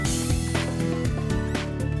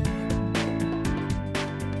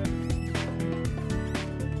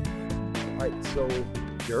So,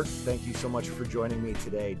 Dirk, thank you so much for joining me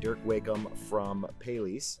today. Dirk Wakeham from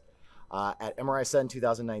PayLease at MRISN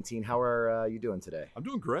 2019. How are you doing today? I'm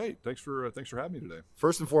doing great. Thanks for having me today.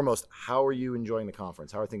 First and foremost, how are you enjoying the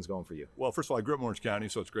conference? How are things going for you? Well, first of all, I grew up in Orange County,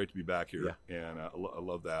 so it's great to be back here, and I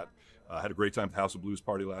love that. I had a great time at the House of Blues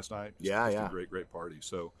party last night. Just a great party.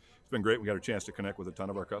 So it's been great. We got a chance to connect with a ton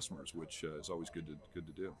of our customers, which is always good to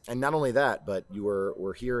do. And not only that, but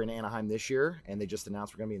we're here in Anaheim this year, and they just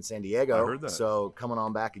announced we're going to be in San Diego. I heard that. So coming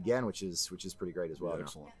on back again, which is pretty great as well. Yeah,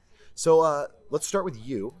 excellent. So let's start with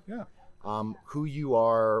you. Yeah. Who you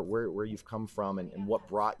are, where you've come from, and what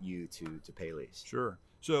brought you to PayLease. Sure.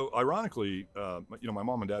 So ironically, my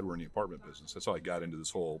mom and dad were in the apartment business. That's how I got into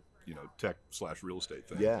this whole, tech/real estate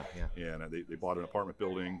thing. Yeah. And they bought an apartment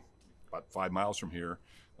building about 5 miles from here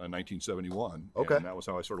in 1971. Okay. And that was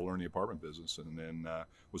how I sort of learned the apartment business. And then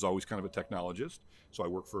was always kind of a technologist. So I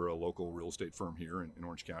worked for a local real estate firm here in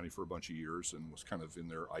Orange County for a bunch of years and was kind of in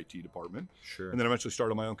their IT department. Sure. And then eventually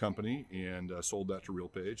started my own company and sold that to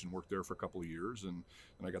RealPage and worked there for a couple of years. And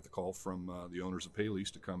I got the call from the owners of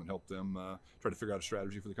PayLease to come and help them try to figure out a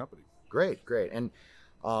strategy for the company. Great. And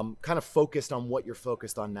kind of focused on what you're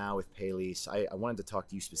focused on now with PayLease. I wanted to talk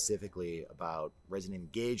to you specifically about resident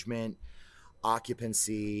engagement,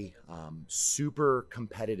 occupancy, super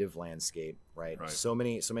competitive landscape, right? So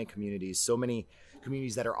many communities,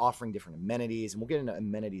 that are offering different amenities, and we'll get into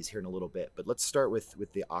amenities here in a little bit, but let's start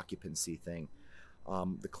with the occupancy thing.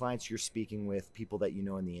 The clients you're speaking with, people that you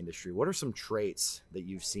know in the industry, what are some traits that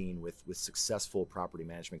you've seen with successful property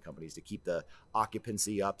management companies to keep the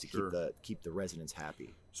occupancy up, to keep the residents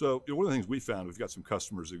happy? So one of the things we found, we've got some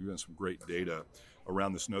customers that have given some great data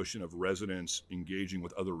around this notion of residents engaging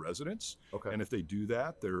with other residents. Okay. And if they do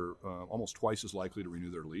that, they're almost twice as likely to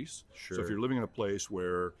renew their lease. Sure. So if you're living in a place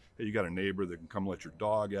where, hey, you got a neighbor that can come let your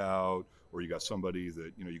dog out, or you got somebody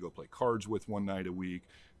that you go play cards with one night a week,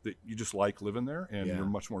 that you just like living there, and you're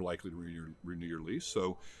much more likely to renew your lease.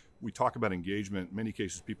 So we talk about engagement. In many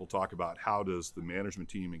cases, people talk about how does the management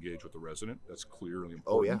team engage with the resident. That's clearly important.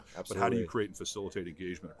 Oh, yeah, absolutely. But how do you create and facilitate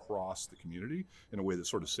engagement across the community in a way that's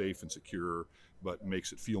sort of safe and secure, but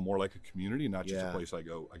makes it feel more like a community, not just a place I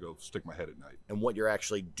go stick my head at night. And what you're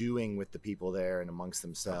actually doing with the people there and amongst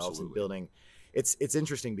themselves. Absolutely. And building. It's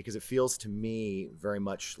interesting because it feels to me very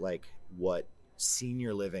much like what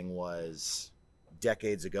senior living was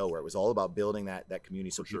decades ago, where it was all about building that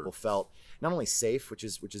community, so people felt not only safe, which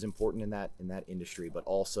is important in that industry, but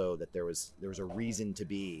also that there was a reason to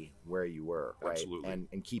be where you were, right? Absolutely.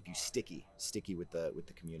 And keep you sticky with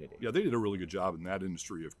the community. Yeah, they did a really good job in that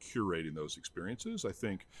industry of curating those experiences. I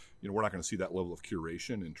think we're not going to see that level of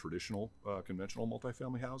curation in traditional conventional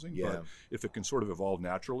multifamily housing. Yeah. But if it can sort of evolve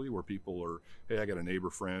naturally, where people are, hey, I got a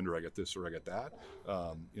neighbor friend, or I got this, or I got that,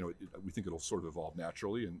 we think it'll sort of evolve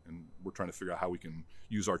naturally, and we're trying to figure out how we can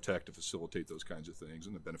use our tech to facilitate those kinds of things.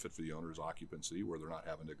 And the benefit for the owner is occupancy, where they're not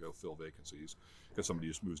having to go fill vacancies because somebody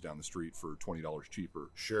just moves down the street for $20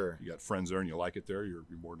 cheaper. Sure. You got friends there and you like it there, you're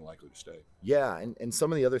more than likely to stay. Yeah, and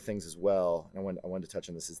some of the other things as well, and I wanted to touch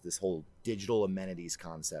on this, is this whole digital amenities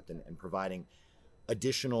concept and providing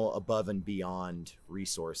additional above and beyond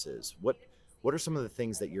resources. What are some of the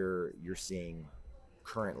things that you're seeing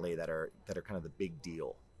currently that are kind of the big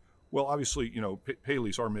deal? Well, obviously,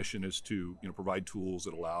 PayLease, our mission is to, provide tools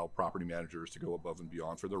that allow property managers to go above and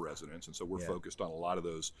beyond for their residents. And so we're focused on a lot of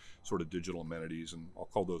those sort of digital amenities, and I'll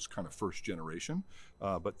call those kind of first generation.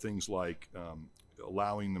 But things like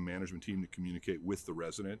allowing the management team to communicate with the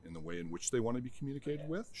resident in the way in which they want to be communicated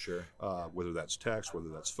with. Sure. Whether that's text, whether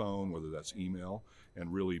that's phone, whether that's email,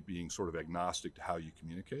 and really being sort of agnostic to how you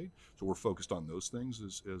communicate. So we're focused on those things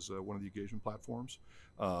as one of the engagement platforms.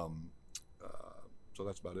 So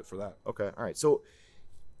that's about it for that. Okay. All right. So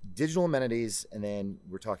digital amenities, and then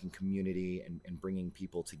we're talking community and bringing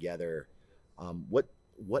people together.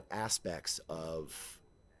 What aspects of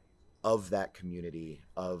that community,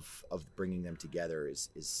 of bringing them together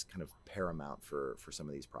is kind of paramount for some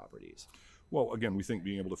of these properties? Well, again, we think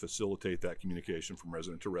being able to facilitate that communication from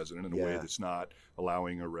resident to resident in a way that's not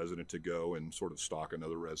allowing a resident to go and sort of stalk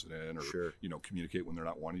another resident, or communicate when they're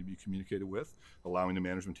not wanting to be communicated with, allowing the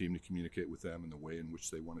management team to communicate with them in the way in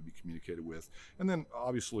which they want to be communicated with, and then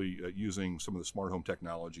obviously using some of the smart home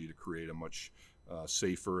technology to create a much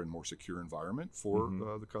safer and more secure environment for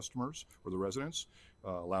the customers or the residents,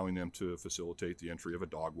 allowing them to facilitate the entry of a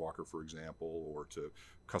dog walker, for example, or to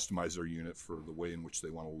customize their unit for the way in which they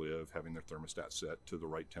want to live, having their thermostat set to the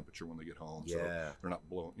right temperature when they get home, so they're not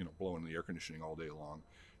blowing the air conditioning all day long,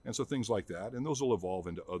 and so things like that. And those will evolve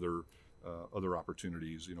into other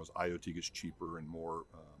opportunities. As IoT gets cheaper and more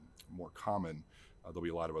common, There'll be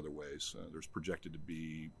a lot of other ways. There's projected to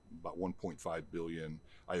be about 1.5 billion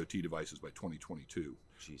IoT devices by 2022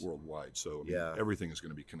 worldwide. So everything is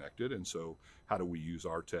going to be connected. And so how do we use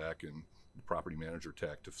our tech and the property manager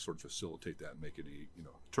tech to sort of facilitate that and make it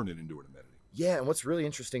turn it into an amenity? Yeah, and what's really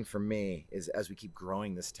interesting for me is as we keep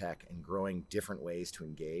growing this tech and growing different ways to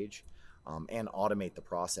engage and automate the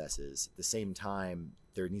processes, at the same time,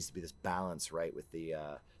 there needs to be this balance, right, with the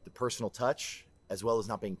personal touch as well as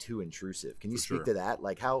not being too intrusive. Can you speak to that?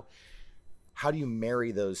 Like how do you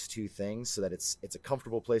marry those two things so that it's a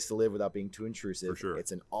comfortable place to live without being too intrusive? For sure.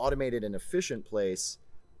 It's an automated and efficient place,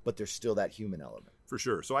 but there's still that human element. For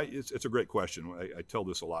sure. So it's a great question. I tell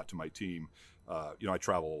this a lot to my team. I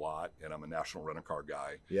travel a lot, and I'm a national rent-a-car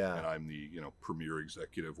guy. Yeah. And I'm the premier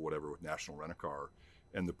executive, whatever, with National Rent-A-Car.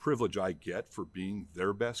 And the privilege I get for being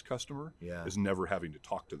their best customer is never having to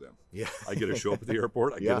talk to them. Yeah. I get to show up at the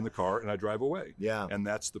airport, I get in the car, and I drive away. Yeah. And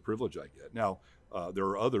that's the privilege I get. Now, there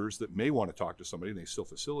are others that may want to talk to somebody, and they still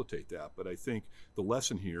facilitate that. But I think the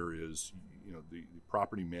lesson here is, the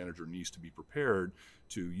property manager needs to be prepared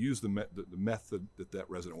to use the method that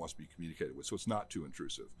resident wants to be communicated with, so it's not too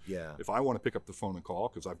intrusive. Yeah. If I want to pick up the phone and call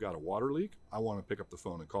because I've got a water leak, I want to pick up the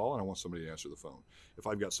phone and call, and I want somebody to answer the phone. If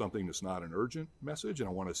I've got something that's not an urgent message and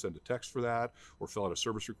I want to send a text for that or fill out a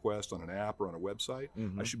service request on an app or on a website,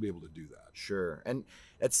 I should be able to do that. Sure. And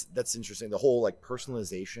that's interesting. The whole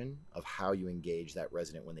personalization of how you engage that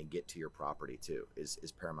resident when they get to your property too is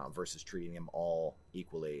paramount versus treating them all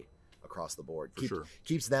equally across the board.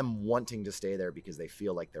 Keeps them wanting to stay there because they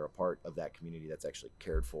feel like they're a part of that community that's actually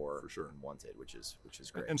cared for and wanted, which is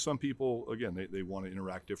great. And some people, again, they want to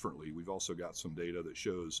interact differently. We've also got some data that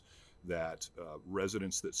shows that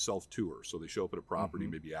residents that self-tour, so they show up at a property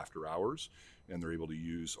maybe after hours, and they're able to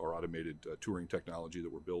use our automated touring technology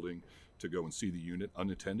that we're building to go and see the unit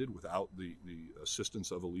unattended without the assistance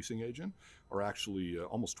of a leasing agent, are actually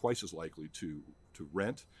almost twice as likely to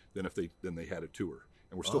rent than if they had a tour.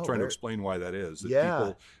 And we're still trying to explain why that is. That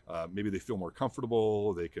people, maybe they feel more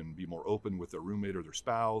comfortable, they can be more open with their roommate or their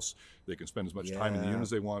spouse, they can spend as much time in the unit as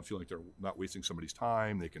they want, feel like they're not wasting somebody's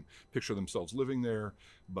time, they can picture themselves living there,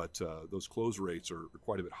 but those close rates are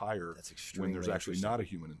quite a bit higher when there's actually not a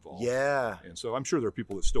human involved. Yeah. And so I'm sure there are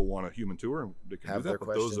people that still want a human tour, and they can do that,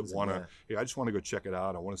 but those that want to, hey, I just want to go check it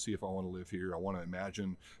out, I want to see if I want to live here, I want to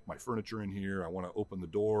imagine my furniture in here, I want to open the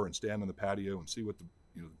door and stand on the patio and see what the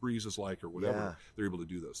breeze is like or whatever, they're able to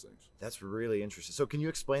do those things. That's really interesting. So can you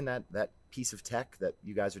explain that piece of tech that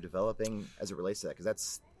you guys are developing as it relates to that?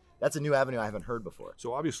 Because that's a new avenue I haven't heard before.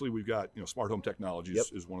 So obviously we've got, smart home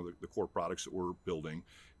technologies is one of the core products that we're building.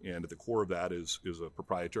 And at the core of that is a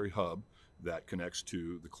proprietary hub that connects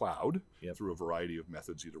to the cloud through a variety of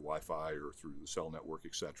methods, either Wi-Fi or through the cell network,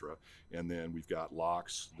 et cetera. And then we've got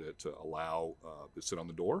locks that allow, that sit on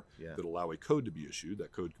the door, that allow a code to be issued.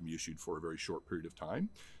 That code can be issued for a very short period of time.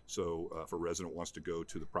 So if a resident wants to go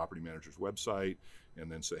to the property manager's website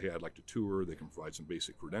and then say, hey, I'd like to tour, they can provide some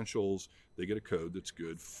basic credentials. They get a code that's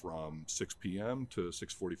good from 6 p.m. to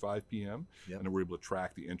 6:45 p.m. And then we're able to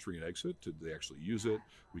track the entry and exit. Did they actually use it?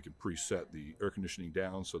 We can preset the air conditioning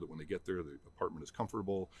down so that when they get there, the apartment is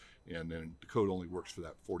comfortable. And then the code only works for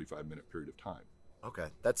that 45-minute period of time. Okay,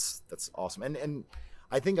 that's awesome. And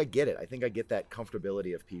I think I get it. I think I get that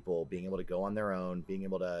comfortability of people being able to go on their own, being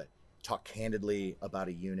able to talk candidly about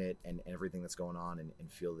a unit and everything that's going on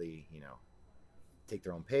and feel the, take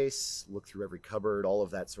their own pace, look through every cupboard, all of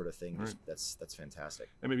that sort of thing. Right. That's fantastic.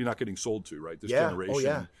 And maybe not getting sold to, right? This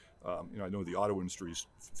generation, I know the auto industry's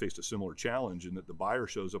faced a similar challenge in that the buyer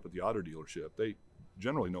shows up at the auto dealership. They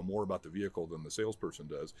generally know more about the vehicle than the salesperson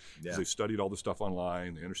does because they've studied all the stuff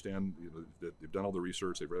online. They understand that they've done all the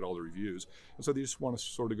research, they've read all the reviews, and so they just want to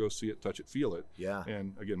sort of go see it, touch it, feel it. Yeah.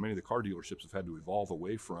 And again, many of the car dealerships have had to evolve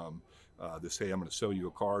away from this, hey, I'm going to sell you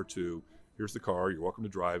a car, to here's the car, you're welcome to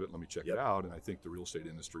drive it, let me check it out. And I think the real estate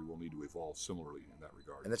industry will need to evolve similarly in that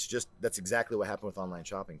regard. And that's exactly what happened with online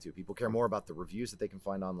shopping too. People care more about the reviews that they can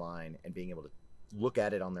find online and being able to look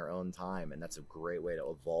at it on their own time, and that's a great way to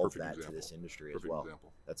evolve to this industry as well.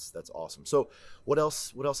 That's awesome. So what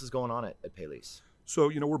else is going on at PayLease? So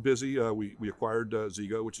we're busy. We acquired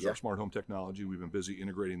Zego, which is our smart home technology. We've been busy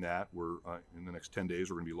integrating that. We're in the next 10 days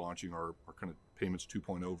we're going to be launching our kind of payments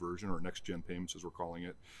 2.0 version, or next gen payments as we're calling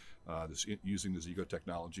it. Using the Zego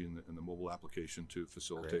technology and the mobile application to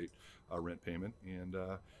facilitate rent payment, and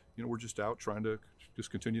we're just out trying to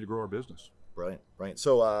just continue to grow our business. Brilliant.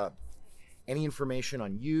 So any information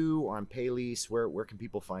on you or on PayLease, where can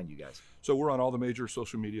people find you guys? So we're on all the major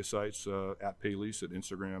social media sites at PayLease, at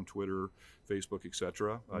Instagram, Twitter, Facebook,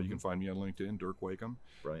 etc. You can find me on LinkedIn, Dirk Wakeham,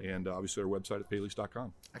 and obviously our website at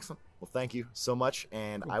PayLease.com. Excellent. Well, thank you so much,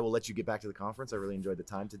 and I will let you get back to the conference. I really enjoyed the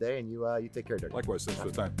time today, and you take care, Dirk. Likewise, thanks for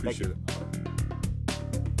the time. Appreciate it.